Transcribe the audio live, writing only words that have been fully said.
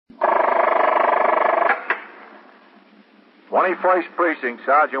21st Precinct,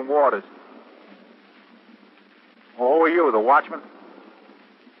 Sergeant Waters. Well, who are you, the watchman?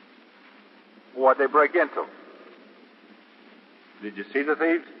 What'd they break into? Did you see the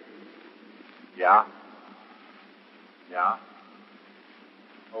thieves? Yeah. Yeah.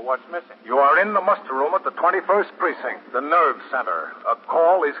 Well, what's missing? You are in the muster room at the 21st Precinct, the nerve center. A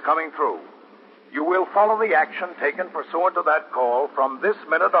call is coming through. You will follow the action taken pursuant to that call from this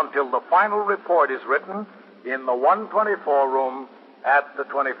minute until the final report is written in the 124 room at the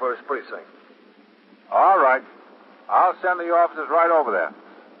 21st Precinct. All right. I'll send the officers right over there.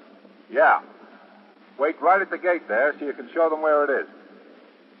 Yeah. Wait right at the gate there so you can show them where it is.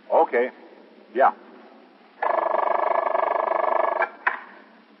 Okay. Yeah.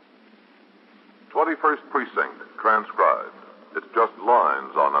 21st Precinct, transcribed. It's just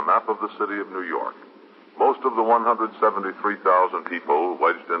lines on a map of the city of New York. Most of the 173,000 people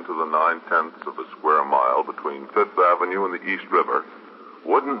wedged into the 9/10 of a square mile between Fifth Avenue and the East River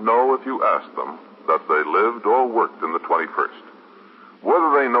wouldn't know if you asked them that they lived or worked in the 21st.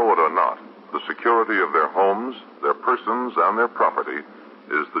 Whether they know it or not, the security of their homes, their persons, and their property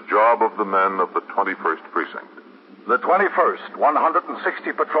is the job of the men of the 21st Precinct. The 21st,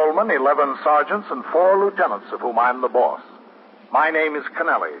 160 patrolmen, 11 sergeants, and 4 lieutenants, of whom I'm the boss. My name is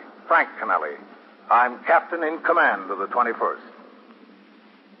Kennelly, Frank Kennelly. I'm captain in command of the 21st.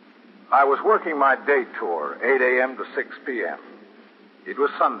 I was working my day tour, 8 a.m. to 6 p.m. It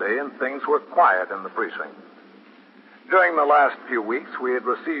was Sunday, and things were quiet in the precinct. During the last few weeks, we had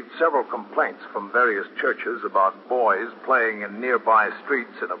received several complaints from various churches about boys playing in nearby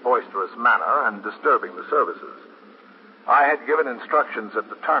streets in a boisterous manner and disturbing the services. I had given instructions at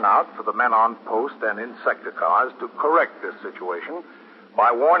the turnout for the men on post and in sector cars to correct this situation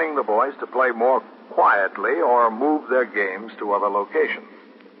by warning the boys to play more quietly or move their games to other locations.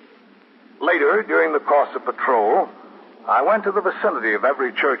 Later, during the course of patrol, I went to the vicinity of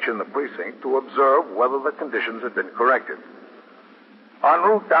every church in the precinct to observe whether the conditions had been corrected. En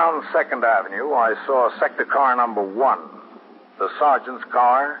route down 2nd Avenue, I saw sector car number 1, the sergeant's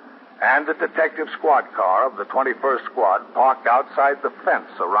car, and the detective squad car of the 21st Squad parked outside the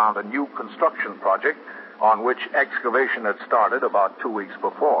fence around a new construction project on which excavation had started about 2 weeks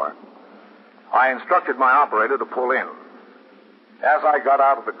before. I instructed my operator to pull in. As I got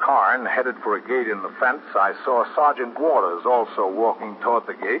out of the car and headed for a gate in the fence, I saw Sergeant Waters also walking toward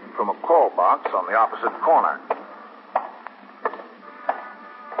the gate from a call box on the opposite corner.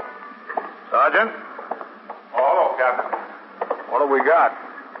 Sergeant? Oh, hello, Captain. What have we got?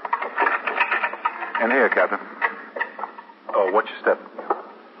 In here, Captain. Oh, watch your step.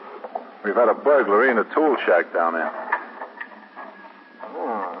 We've had a burglary in a tool shack down there.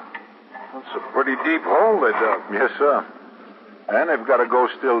 Oh, that's a pretty deep hole they dug. Yes, sir. And they've got to go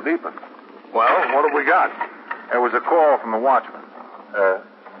still deeper. Well, what have we got? There was a call from the watchman.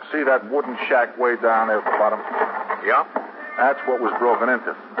 See that wooden shack way down there at the bottom? Yeah? That's what was broken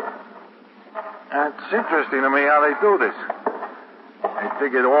into. It's interesting to me how they do this. They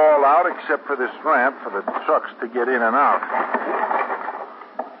dig it all out except for this ramp for the trucks to get in and out.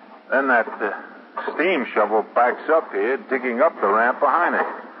 Then that steam shovel backs up here, digging up the ramp behind it.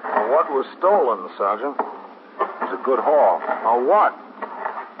 Well, what was stolen, Sergeant? It was a good haul. Oh, what?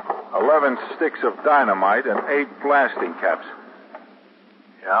 11 sticks of dynamite and 8 blasting caps.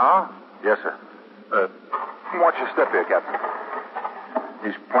 Yeah? Yes, sir. Watch your step here, Captain.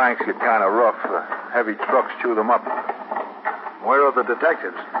 These planks get kind of rough. Heavy trucks chew them up. Where are the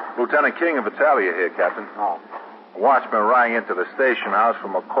detectives? Lieutenant King of Italia here, Captain. Oh. A watchman rang into the station house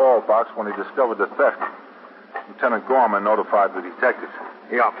from a call box when he discovered the theft. Lieutenant Gorman notified the detectives.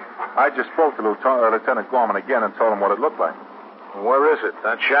 Yeah. I just spoke to Lieutenant Gorman again and told him what it looked like. Where is it?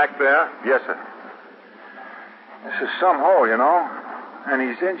 That shack there? Yes, sir. This is some hole, you know. And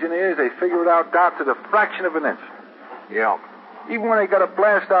these engineers, they figure it out down to the fraction of an inch. Yeah. Even when they got to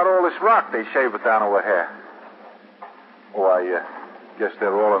blast out all this rock, they shave it down to a hair. Oh, I guess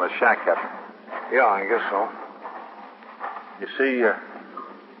they're all in a shack, Captain. Yeah, I guess so. You see,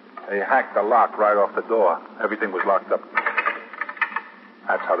 they hacked the lock right off the door. Everything was locked up.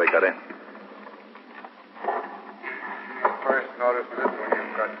 That's how they got in. First noticed this when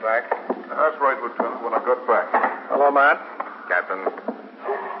you got back? That's right, Lieutenant, when I got back. Hello, Matt. Captain,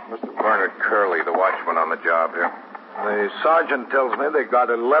 Mr. Bernard Curley, the watchman on the job here. The sergeant tells me they got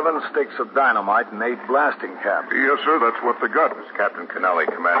 11 sticks of dynamite and 8 blasting caps. Yes, sir, that's what they got. This is Captain Kennelly,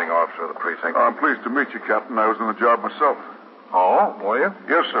 commanding officer of the precinct. I'm pleased to meet you, Captain. I was in the job myself. Oh, were you?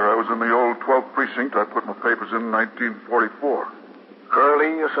 Yes, sir. I was in the old 12th precinct. I put my papers in 1944.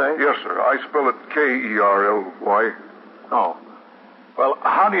 Curley, you say? Yes, sir. I spell it Kerly. Oh. Well,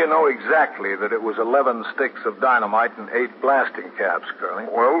 how do you know exactly that it was 11 sticks of dynamite and 8 blasting caps, Curly?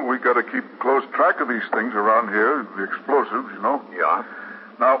 Well, we got to keep close track of these things around here, the explosives, you know. Yeah.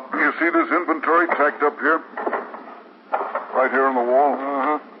 Now, you see this inventory tacked up here? Right here on the wall?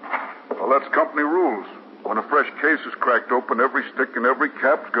 Uh-huh. Well, that's company rules. When a fresh case is cracked open, every stick and every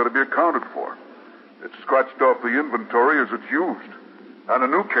cap's got to be accounted for. It's scratched off the inventory as it's used. And a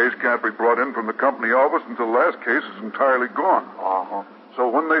new case can't be brought in from the company office until the last case is entirely gone. Uh-huh. So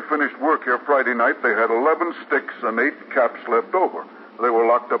when they finished work here Friday night, they had 11 sticks and 8 caps left over. They were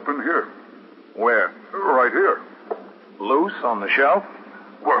locked up in here. Where? Right here. Loose on the shelf?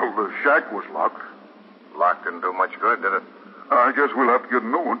 Well, the shack was locked. Lock didn't do much good, did it? I guess we'll have to get a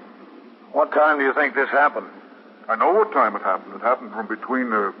new one. What time do you think this happened? I know what time it happened. It happened from between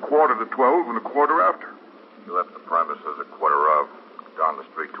 11:45 and 1:15. You left the premises at 1:15. Down the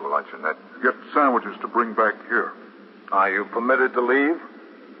street to a luncheonette. Get sandwiches to bring back here. Are you permitted to leave?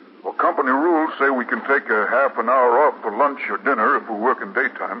 Well, company rules say we can take a half an hour off for lunch or dinner if we're working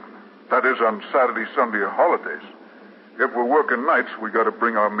daytime. That is on Saturday, Sunday, or holidays. If we're working nights, we got to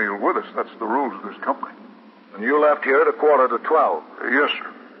bring our meal with us. That's the rules of this company. And you left here at 11:45. Yes, sir.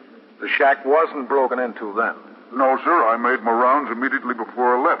 The shack wasn't broken into then. No, sir. I made my rounds immediately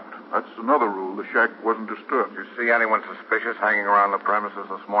before I left. That's another rule. The shack wasn't disturbed. Did you see anyone suspicious hanging around the premises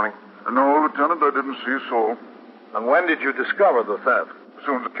this morning? No, Lieutenant, I didn't see a soul. And when did you discover the theft? As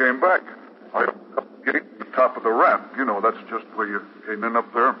soon as I came back, I up the gate at the top of the ramp. You know, that's just where you came in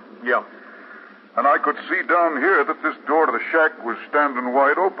up there. Yeah. And I could see down here that this door to the shack was standing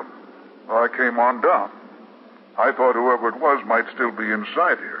wide open. Well, I came on down. I thought whoever it was might still be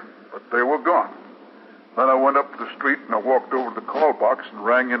inside here, but they were gone. Then I went up the street and I walked over to the call box and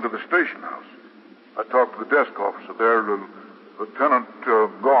rang into the station house. I talked to the desk officer there, Lieutenant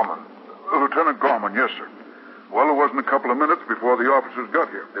Gorman. Lieutenant Gorman, yes, sir. Well, it wasn't a couple of minutes before the officers got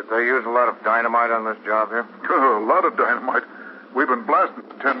here. Did they use a lot of dynamite on this job here? A lot of dynamite. We've been blasting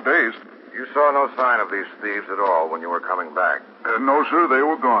for 10 days. You saw no sign of these thieves at all when you were coming back? No, sir, they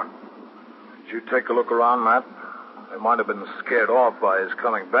were gone. Did you take a look around, Matt? They might have been scared off by his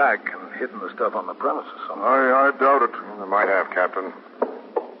coming back and hidden the stuff on the premises somewhere. I doubt it. Well, they might have, Captain.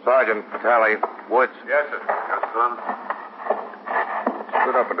 Sergeant, Tally, Woods. Yes, sir. Yes, son.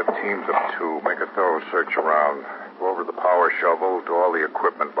 Split up into teams of 2. Make a thorough search around. Go over the power shovel, to all the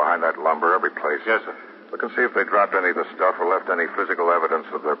equipment behind that lumber, every place. Yes, sir. Look and see if they dropped any of the stuff or left any physical evidence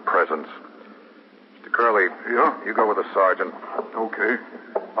of their presence. Mr. Curley. Yeah? You go with the sergeant. Okay.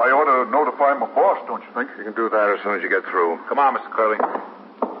 I ought to notify my boss, don't you think? You can do that as soon as you get through. Come on, Mr. Curley.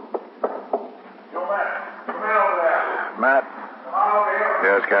 Yo, Matt. Come in over there. Matt, Come on over here.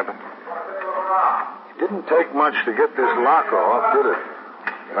 Yes, Captain? it didn't take much to get this lock off, did it?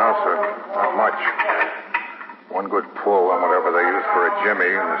 No, sir. Not much. One good pull on whatever they used for a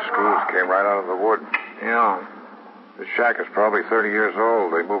jimmy, and the screws came right out of the wood. Yeah. The shack is probably 30 years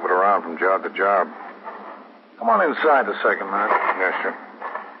old. They move it around from job to job. Come on inside a second, Matt. Yes, sir.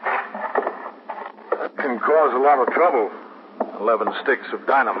 That can cause a lot of trouble. 11 sticks of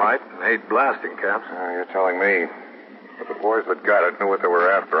dynamite and 8 blasting caps. You're telling me. But the boys that got it knew what they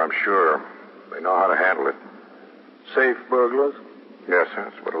were after, I'm sure. They know how to handle it. Safe burglars? Yes, sir.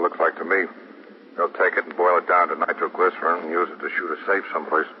 That's what it looks like to me. They'll take it and boil it down to nitroglycerin and use it to shoot a safe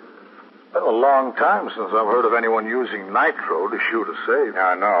someplace. It's been a long time since I've heard of anyone using nitro to shoot a safe.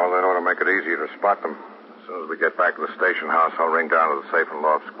 Yeah, I know. That ought to make it easier to spot them. As soon as we get back to the station house, I'll ring down to the safe and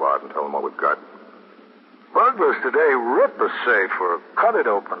loft squad and tell them what we've got. Burglars today rip a safe or cut it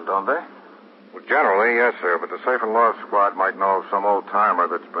open, don't they? Well, generally, yes, sir. But the safe and loft squad might know of some old-timer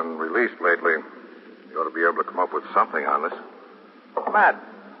that's been released lately. You ought to be able to come up with something on this. Matt,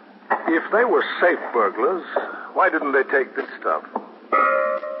 if they were safe burglars, why didn't they take this stuff?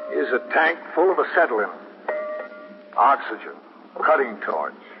 Here's a tank full of acetylene, oxygen, cutting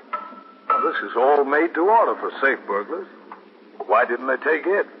torch. Well, this is all made to order for safe burglars. Why didn't they take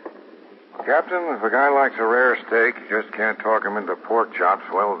it? Captain, if a guy likes a rare steak, you just can't talk him into pork chops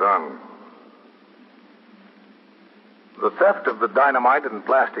well done. The theft of the dynamite and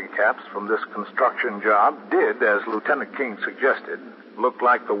plastic caps from this construction job did, as Lieutenant King suggested, look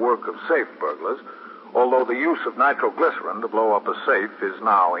like the work of safe burglars, although the use of nitroglycerin to blow up a safe is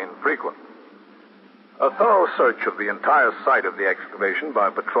now infrequent. A thorough search of the entire site of the excavation by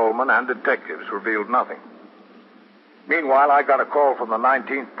patrolmen and detectives revealed nothing. Meanwhile, I got a call from the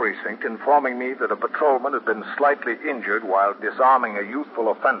 19th Precinct informing me that a patrolman had been slightly injured while disarming a youthful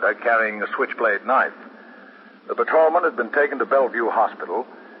offender carrying a switchblade knife. The patrolman had been taken to Bellevue Hospital,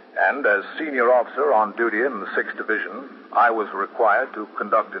 and as senior officer on duty in the 6th Division, I was required to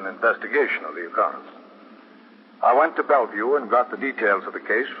conduct an investigation of the occurrence. I went to Bellevue and got the details of the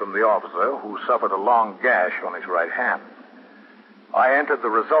case from the officer who suffered a long gash on his right hand. I entered the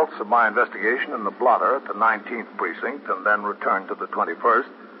results of my investigation in the blotter at the 19th precinct and then returned to the 21st,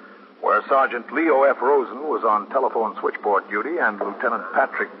 where Sergeant Leo F. Rosen was on telephone switchboard duty and Lieutenant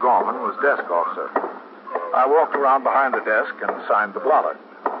Patrick Gorman was desk officer. I walked around behind the desk and signed the blotter.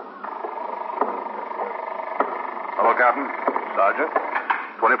 Hello, Captain. Sergeant.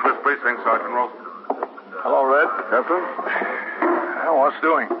 21st Precinct, Sergeant Rosen. Hello, Red. Captain? What's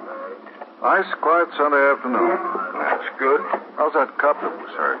doing? Nice, quiet Sunday afternoon. That's good. How's that cop that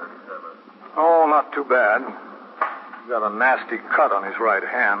was hurt? Oh, not too bad. He's got a nasty cut on his right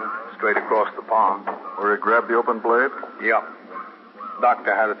hand, straight across the palm. Where he grabbed the open blade? Yep.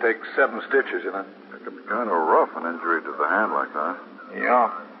 Doctor had to take 7 stitches in it. It could be kind of rough, an injury to the hand like that. Yeah.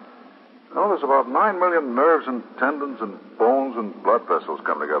 Well, there's about 9 million nerves and tendons and bones and blood vessels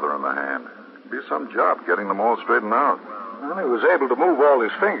come together in the hand. It'd be some job getting them all straightened out. Well, he was able to move all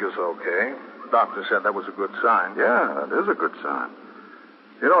his fingers okay. Doctor said that was a good sign. Yeah, that is a good sign.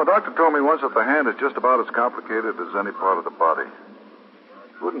 You know, a doctor told me once that the hand is just about as complicated as any part of the body.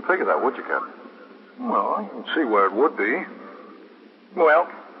 You wouldn't figure that, would you, Captain? Well, I can see where it would be. Well,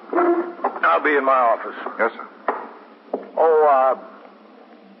 I'll be in my office. Yes, sir. Oh,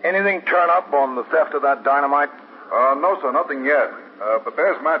 anything turn up on the theft of that dynamite? No, sir, nothing yet. But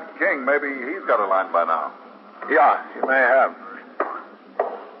there's Matt King. Maybe he's got a line by now. Yeah, he may have.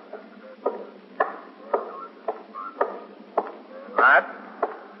 Matt?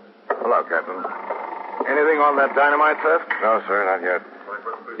 Hello, Captain. Anything on that dynamite theft? No, sir, not yet.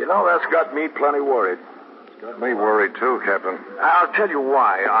 You know, that's got me plenty worried. It's got me worried, too, Captain. I'll tell you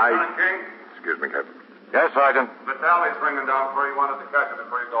why. King? Excuse me, Captain. Yes, Sergeant. Vitaly's ringing down for you. Wanted to catch it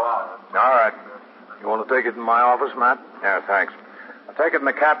before you go out. All right. You want to take it in my office, Matt? Yeah, thanks. I'll take it in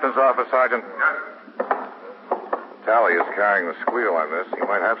the captain's office, Sergeant. Yes. Tally is carrying the squeal on this. He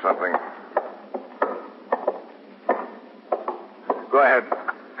might have something. Go ahead.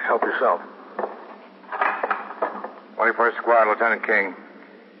 Help yourself. 21st Squad, Lieutenant King.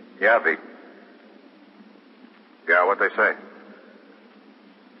 Yeah, Pete. Yeah, what'd they say?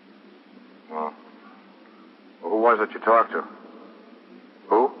 Well, who was it you talked to?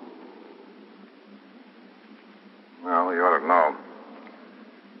 Who? Well, you ought to know.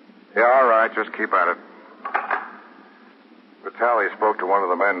 Yeah, all right, just keep at it. Vitale spoke to one of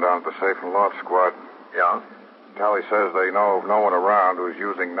the men down at the Safe and Loft Squad. Yeah? Vitale says they know of no one around who's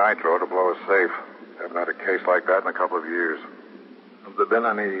using nitro to blow a safe. Haven't had a case like that in a couple of years. Have there been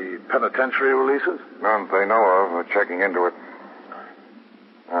any penitentiary releases? None they know of. We're checking into it.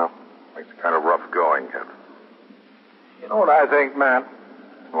 Well, makes it kind of rough going, Captain. You know what I think, Matt?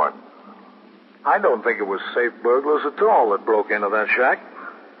 What? I don't think it was safe burglars at all that broke into that shack.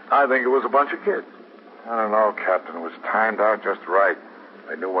 I think it was a bunch of kids. I don't know, Captain. It was timed out just right.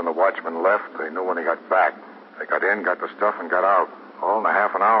 They knew when the watchman left. They knew when he got back. They got in, got the stuff, and got out. All in a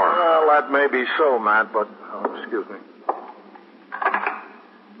half an hour. Well, that may be so, Matt, but... Oh, excuse me.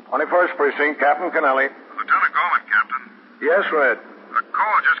 21st Precinct, Captain Kennelly. Lieutenant Gorman, Captain. Yes, Red. A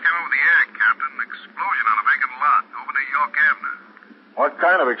call just came over the air, Captain. An explosion on a vacant lot over near York Avenue. What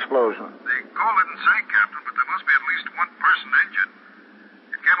kind of explosion? The call didn't say, Captain, but there must be at least one person injured.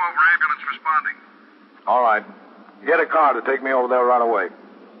 It came over ambulance responding. All right. Get a car to take me over there right away.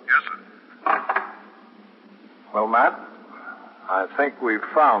 Yes, sir. Well, Matt, I think we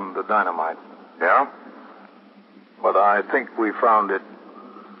found the dynamite. Yeah? But I think we found it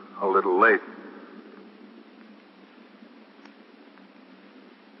a little late.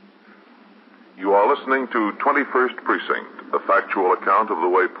 You are listening to 21st Precinct, a factual account of the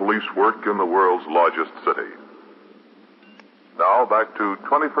way police work in the world's largest city. Now back to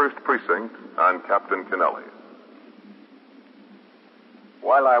 21st Precinct and Captain Kennelly.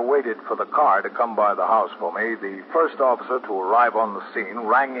 While I waited for the car to come by the house for me, the first officer to arrive on the scene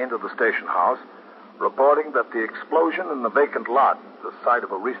rang into the station house, reporting that the explosion in the vacant lot, the site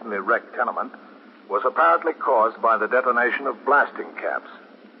of a recently wrecked tenement, was apparently caused by the detonation of blasting caps.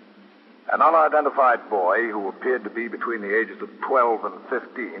 An unidentified boy who appeared to be between the ages of 12 and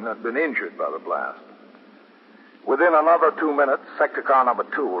 15 had been injured by the blast. Within another 2 minutes, sector car number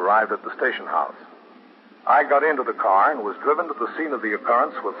 2 arrived at the station house. I got into the car and was driven to the scene of the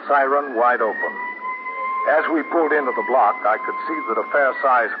occurrence with siren wide open. As we pulled into the block, I could see that a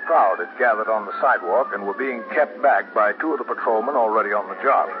fair-sized crowd had gathered on the sidewalk and were being kept back by 2 of the patrolmen already on the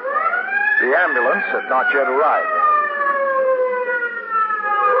job. The ambulance had not yet arrived.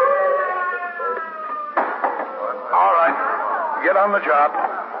 All right, get on the job.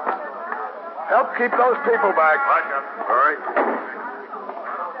 Help keep those people back. Right, Captain. All right.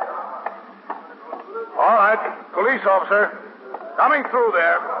 All right. Police officer. Coming through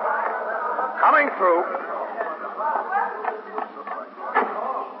there. Coming through.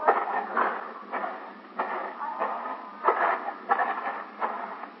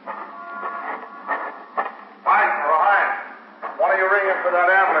 What are you ringing for that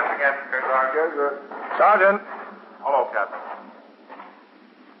ambulance again, Sergeant. Hello, Captain.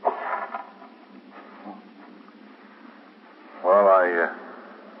 Well, I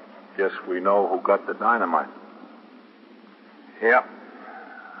guess we know who got the dynamite. Yeah.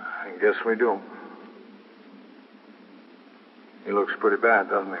 I guess we do. He looks pretty bad,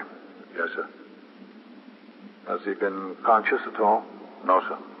 doesn't he? Yes, sir. Has he been conscious at all? No,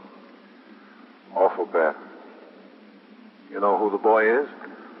 sir. Awful bad. You know who the boy is?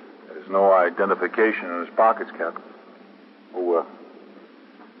 There's no identification in his pockets, Captain. Who,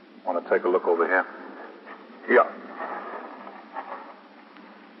 want to take a look over here? Yeah.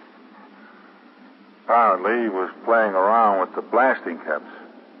 Apparently, he was playing around with the blasting caps.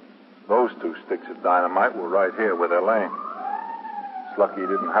 Those 2 sticks of dynamite were right here where they're laying. It's lucky he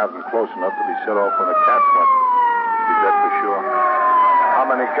didn't have them close enough that he set off when the caps went. Be dead for sure. How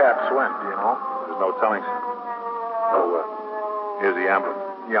many caps went, do you know? There's no telling, sir. Oh, here's the ambulance.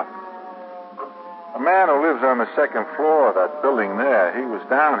 Yeah. A man who lives on the 2nd floor of that building there, he was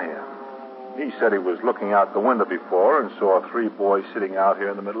down here. He said he was looking out the window before and saw 3 boys sitting out here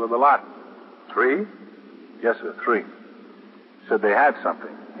in the middle of the lot. 3? Yes, sir, 3. Said they had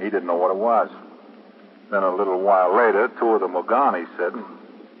something. He didn't know what it was. Then a little while later, 2 of them were gone, he said, and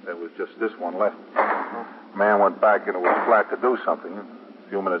there was just this one left. The man went back into his flat to do something. A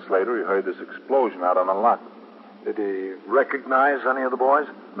few minutes later, he heard this explosion out on the lot. Did he recognize any of the boys?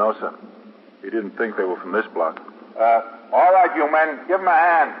 No, sir. He didn't think they were from this block. All right, you men, give them a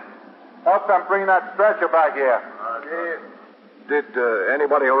hand. Help them bring that stretcher back here. Did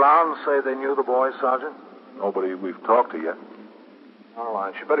anybody around say they knew the boys, Sergeant? Nobody we've talked to yet. All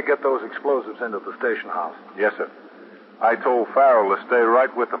right. You better get those explosives into the station house. Yes, sir. I told Farrell to stay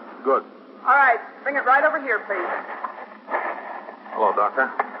right with them. Good. All right. Bring it right over here, please. Hello, Doctor.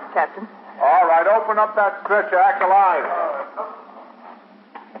 Captain. All right, open up that stretcher. Act alive.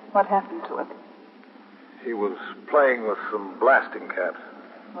 What happened to him? He was playing with some blasting caps.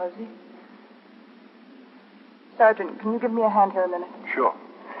 Was he? Sergeant, can you give me a hand here a minute? Sure.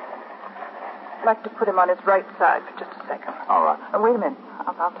 I'd like to put him on his right side for just a second. All right. Wait a minute.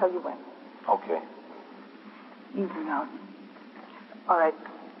 I'll tell you when. Okay. Easy now. All right.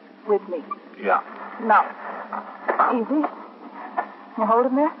 With me. Yeah. Now. Easy. You hold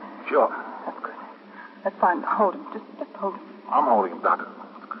him there? Sure. That's good. That's fine. Hold him. Just hold him. I'm holding him, Doctor.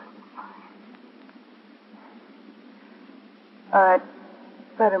 All right.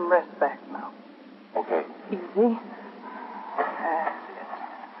 Let him rest back now. Okay. Easy. That's it.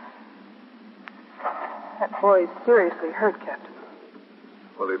 That boy's seriously hurt, Captain.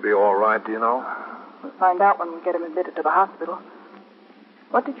 Will he be all right, do you know? We'll find out when we get him admitted to the hospital.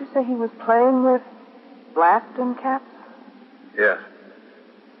 What did you say he was playing with? Blasting caps? Yes.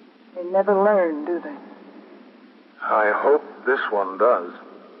 They never learn, do they? I hope this one does.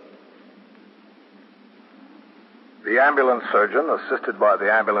 The ambulance surgeon, assisted by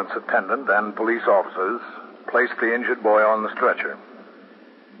the ambulance attendant and police officers, placed the injured boy on the stretcher.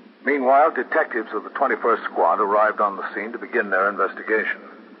 Meanwhile, detectives of the 21st Squad arrived on the scene to begin their investigation.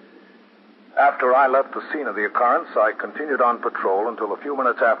 After I left the scene of the occurrence, I continued on patrol until a few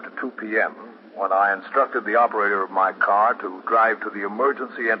minutes after 2 p.m., when I instructed the operator of my car to drive to the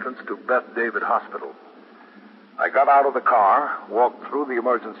emergency entrance to Beth David Hospital. I got out of the car, walked through the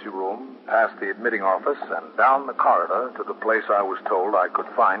emergency room, past the admitting office, and down the corridor to the place I was told I could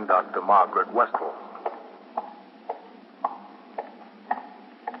find Dr. Margaret Westall.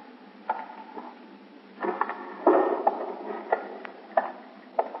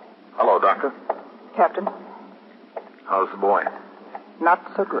 Hello, Doctor. Captain, How's the boy? not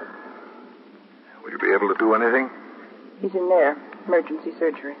so good. Will you be able to do anything? He's in there. Emergency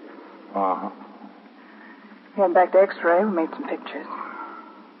surgery. Uh-huh. We went back to X-ray. We made some pictures.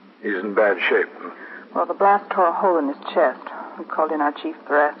 He's in bad shape. Well, the blast tore a hole in his chest. We called in our chief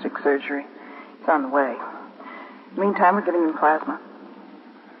thoracic surgery. He's on the way. Meantime, we're giving him plasma.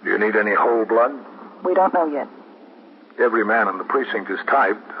 Do you need any whole blood? We don't know yet. Every man in the precinct is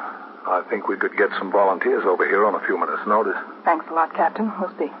typed. I think we could get some volunteers over here on a few minutes' notice. Thanks a lot, Captain.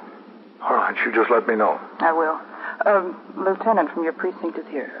 We'll see. All right, you just let me know. I will. Lieutenant from your precinct is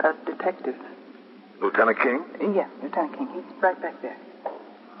here. A detective. Lieutenant King? Yes, Lieutenant King. He's right back there.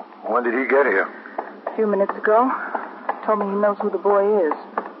 When did he get here? A few minutes ago. Told me he knows who the boy is.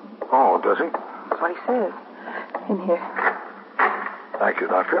 Oh, does he? That's what he says. In here. Thank you,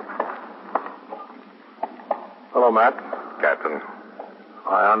 Doctor. Hello, Matt. Captain.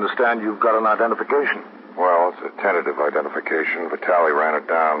 I understand you've got an identification. Well, it's a tentative identification. Vitale ran it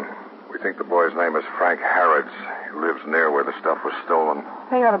down. We think the boy's name is Frank Harrods. He lives near where the stuff was stolen.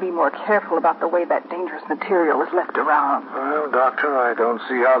 They ought to be more careful about the way that dangerous material is left around. Well, Doctor, I don't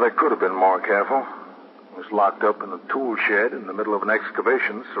see how they could have been more careful. It was locked up in a tool shed in the middle of an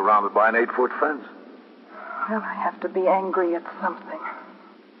excavation surrounded by an 8-foot fence. Well, I have to be angry at something.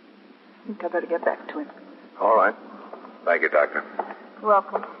 I think I better get back to him. All right. Thank you, Doctor.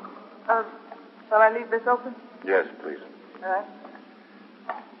 Welcome. Shall I leave this open? Yes, please. All right.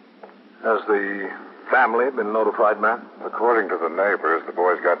 Has the family been notified, Matt? According to the neighbors, the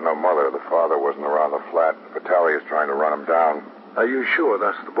boy's got no mother. The father wasn't around the flat. Vitale is trying to run him down. Are you sure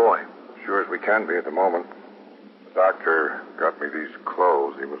that's the boy? Sure as we can be at the moment. The doctor got me these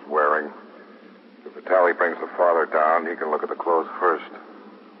clothes he was wearing. If Vitale brings the father down, he can look at the clothes first.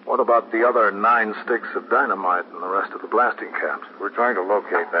 What about the other 9 sticks of dynamite and the rest of the blasting caps? We're trying to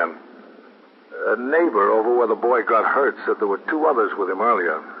locate them. A neighbor over where the boy got hurt said there were 2 others with him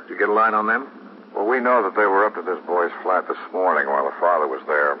earlier. Did you get a line on them? Well, we know that they were up at this boy's flat this morning while the father was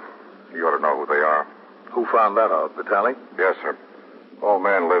there. You ought to know who they are. Who found that out, Vitale? Yes, sir. Old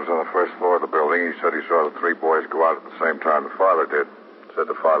man lives on the first floor of the building. He said he saw the 3 boys go out at the same time the father did. Said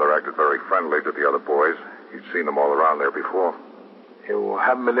the father acted very friendly to the other boys. He'd seen them all around there before. You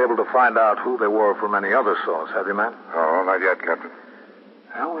haven't been able to find out who they were from any other source, have you, Matt? Oh, not yet, Captain.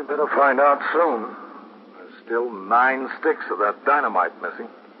 Well, we better find out soon. There's still 9 sticks of that dynamite missing.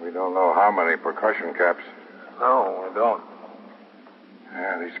 We don't know how many percussion caps. No, we don't.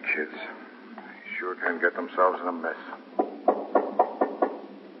 Yeah, these kids. They sure can get themselves in a mess.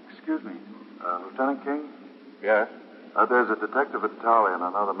 Excuse me, Lieutenant King? Yes? There's a detective at Tally and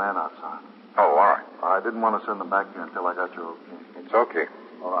another man outside. Oh, all right. I didn't want to send them back here until I got your okay. It's okay.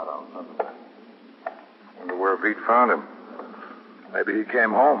 All right, I'll send them back. Wonder where Vite found him. Maybe he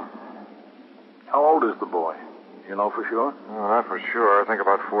came home. How old is the boy? You know for sure? Oh, not for sure. I think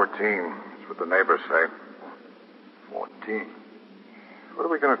about 14. That's what the neighbors say. 14. What are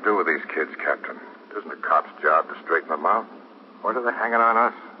we going to do with these kids, Captain? It isn't a cop's job to straighten them out. What are they hanging on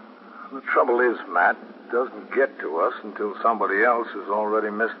us? The trouble is, Matt, it doesn't get to us until somebody else has already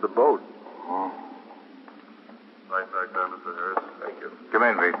missed the boat. Oh. Right back there, Mr. Harris. Thank you. Come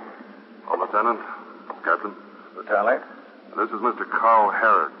in, Vite. Oh, Lieutenant, Captain, Vitale? this is Mr. Carl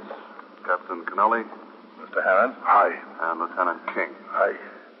Harrods, Captain Kennelly, Mr. Harris? Hi. and Lieutenant King. Hi.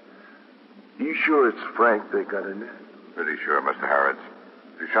 You sure it's Frank they got in there? Pretty sure, Mr. Harrods.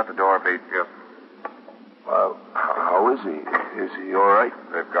 You shut the door, Vite? Yep. Well, how is he? Is he all right?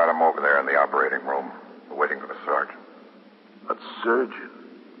 They've got him over there in the operating room. We're waiting for the sergeant. A surgeon?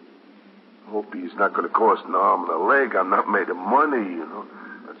 Hope he's not going to cost an arm and a leg. I'm not made of money, you know.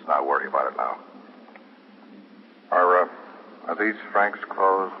 Let's not worry about it now. Are these Frank's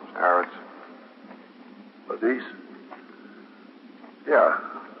clothes, Mr. Harrods? Are these? Yeah.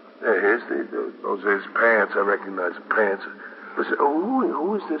 They're his. Those are his pants. I recognize the pants. Listen,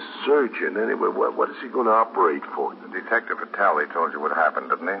 who is this surgeon, anyway? What is he going to operate for? The detective Vitale told you what happened,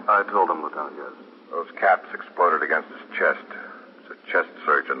 didn't he? I told him, Lieutenant, yes. Those caps exploded against his chest. It's a chest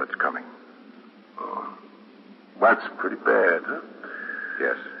surgeon that's coming. Oh. That's pretty bad, huh?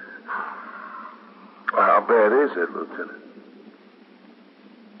 Yes. Well, how bad is it, Lieutenant?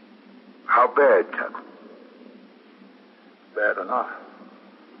 How bad, Captain? Bad enough.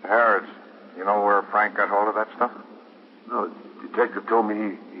 Harrods, you know where Frank got hold of that stuff? No, the detective told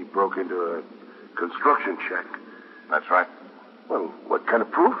me he broke into a construction shack. That's right. Well, what kind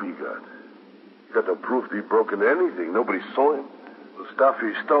of proof he got? He got no proof that he broke into anything. Nobody saw him. The stuff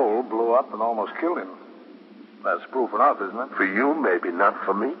he stole blew up and almost killed him. That's proof enough, isn't it? For you, maybe, not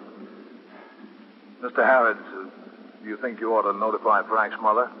for me. Mr. Harrods, do you think you ought to notify Frank's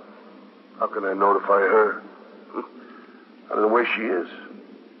mother? How can I notify her? I don't know where she is.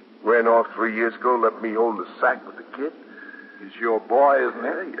 Ran off 3 years ago, let me hold the sack with the kid. He's your boy, isn't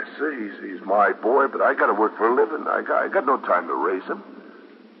he? Yes, sir. He's my boy, but I got to work for a living. I got no time to raise him.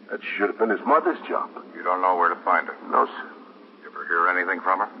 That should have been his mother's job. You don't know where to find her? No, sir. You ever hear anything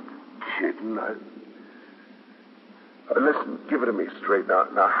from her? Kidding. Listen, give it to me straight now.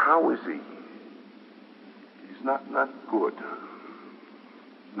 Now, how is he? He's not good.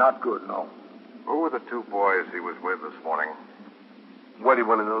 Not good, no. Who were the 2 boys he was with this morning? Why do you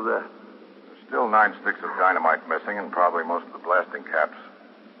want to know that? There's still 9 sticks of dynamite missing and probably most of the blasting caps.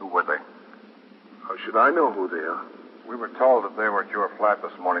 Who were they? How should I know who they are? We were told that they were at your flat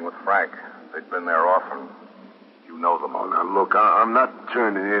this morning with Frank. They'd been there often. You know them. Oh, now, look, I'm not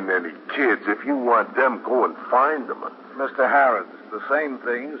turning in any kids. If you want them, go and find them. Mr. Harrods, the same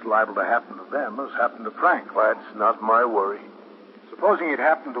thing's liable to happen to them as happened to Frank. That's not my worry. Supposing it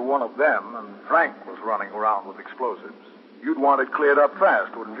happened to one of them and Frank was running around with explosives, you'd want it cleared up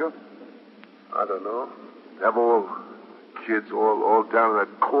fast, wouldn't you? I don't know. Have all kids all down in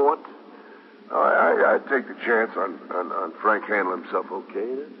that court? I'd take the chance on Frank handling himself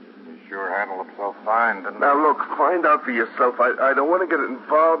okay. He sure handled himself fine, didn't he? Now, look, find out for yourself. I don't want to get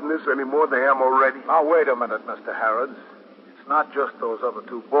involved in this any more than I am already. Now, wait a minute, Mr. Harrods. It's not just those other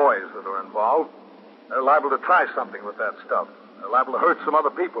two boys that are involved. They're liable to try something with that stuff. They're liable to hurt some other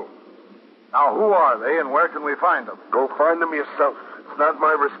people. Now, who are they and where can we find them? Go find them yourself. It's not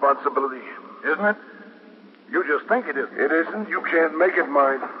my responsibility. Isn't it? You just think it isn't. It isn't. You can't make it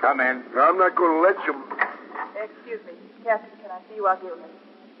mine. Come in. I'm not going to let you... Excuse me. Captain, can I see you out here a minute?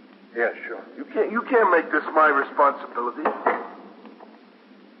 Yeah, sure. You can't make this my responsibility.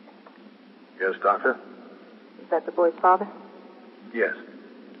 Yes, Doctor? Is that the boy's father? Yes.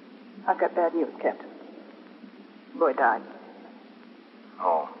 I've got bad news, Captain. The boy died.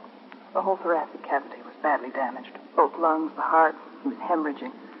 Oh. The whole thoracic cavity was badly damaged. Both lungs, the heart. He was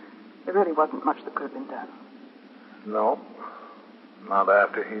hemorrhaging. There really wasn't much that could have been done. No. Not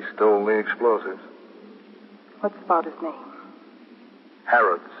after he stole the explosives. What's the father's name?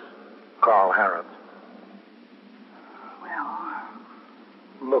 Harrods. Carl Harrods. Well...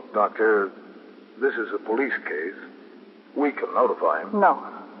 Look, Doctor, this is a police case. We can notify him. No.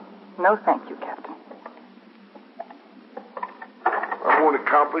 No, thank you, Captain. I won't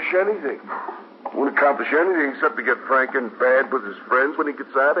accomplish anything. I won't accomplish anything except to get Frank in bad with his friends when he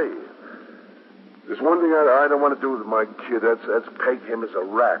gets out of here. There's one thing I don't want to do with my kid. That's peg him as a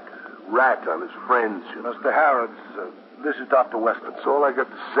rat. Rat on his friends. You know? Mr. Harrods, this is Dr. Weston. That's all I got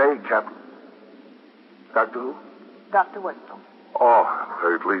to say, Captain. Doctor who? Dr. Weston. Oh,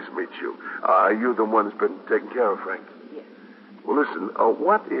 very pleased to meet you. Are you the one who's been taking care of Frank? Yes. Well, listen,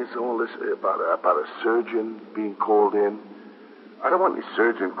 what is all this about a surgeon being called in? I don't want any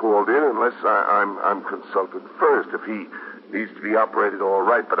surgeon called in unless I'm consulted first if he needs to be operated all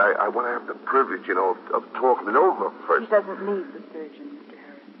right. But I want to have the privilege, of talking it over first. He doesn't need the surgeon, Mr.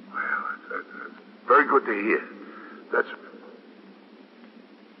 Harris. Well, that's very good to hear. That's...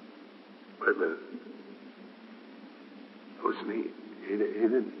 Wait a minute. Listen, he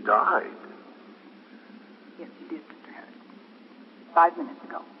didn't die. Yes, he did, Mr. Harris. 5 minutes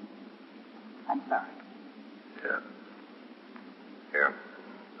ago. I'm sorry. Yeah. Here.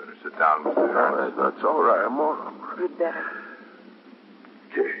 Better sit down, Mr. Harris. That's all right. I'm all right. You'd better.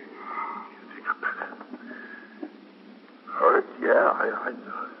 Okay. Take a minute. Hurt? Yeah,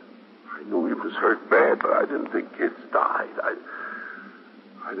 I knew he was hurt bad, but I didn't think kids died.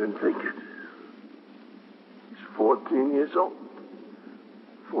 I didn't think it. He's 14 years old.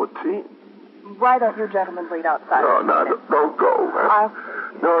 14? Why don't you gentlemen wait outside? No, don't go. I'll...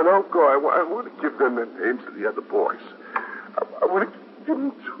 No, don't go. I want to give them the names of the other boys. I want to give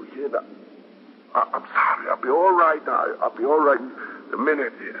them to you. I'm sorry. I'll be all right now. I'll be all right in a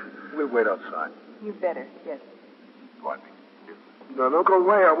minute here. We'll wait outside. You better, yes. What? No, don't go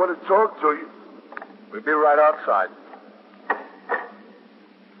away. I want to talk to you. We'll be right outside.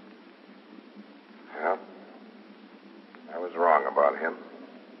 Yeah. I was wrong about him.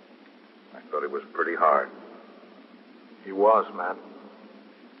 I thought he was pretty hard. He was, man.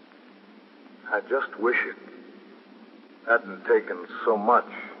 I just wish it hadn't taken so much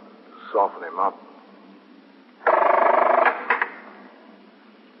to soften him up.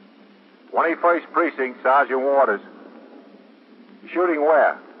 21st Precinct, Sergeant Waters. Shooting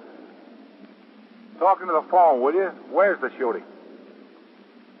where? Talking to the phone, will you? Where's the shooting?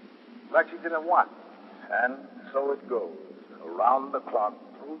 Lexington and what? And so it goes. Around the clock,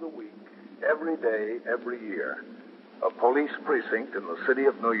 through the week, every day, every year. A police precinct in the city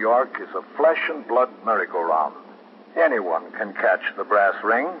of New York is a flesh and blood merry-go-round. Anyone can catch the brass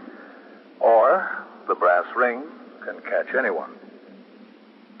ring, or the brass ring can catch anyone.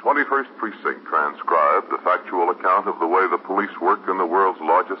 21st Precinct transcribed, a factual account of the way the police work in the world's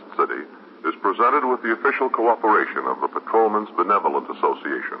largest city, is presented with the official cooperation of the Patrolmen's Benevolent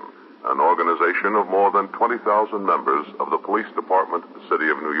Association, an organization of more than 20,000 members of the Police Department, City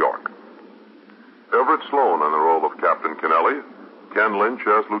of New York. Everett Sloan in the role of Captain Kennelly, Ken Lynch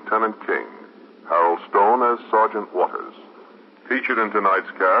as Lieutenant King, Harold Stone as Sergeant Waters. Featured in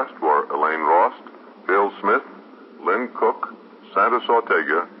tonight's cast were Elaine Rost, Bill Smith, Lynn Cook, Sandus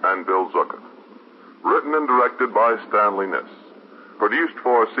Ortega, and Bill Zucker. Written and directed by Stanley Niss. Produced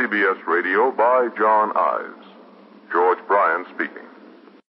for CBS Radio by John Ives. George Bryan speaking.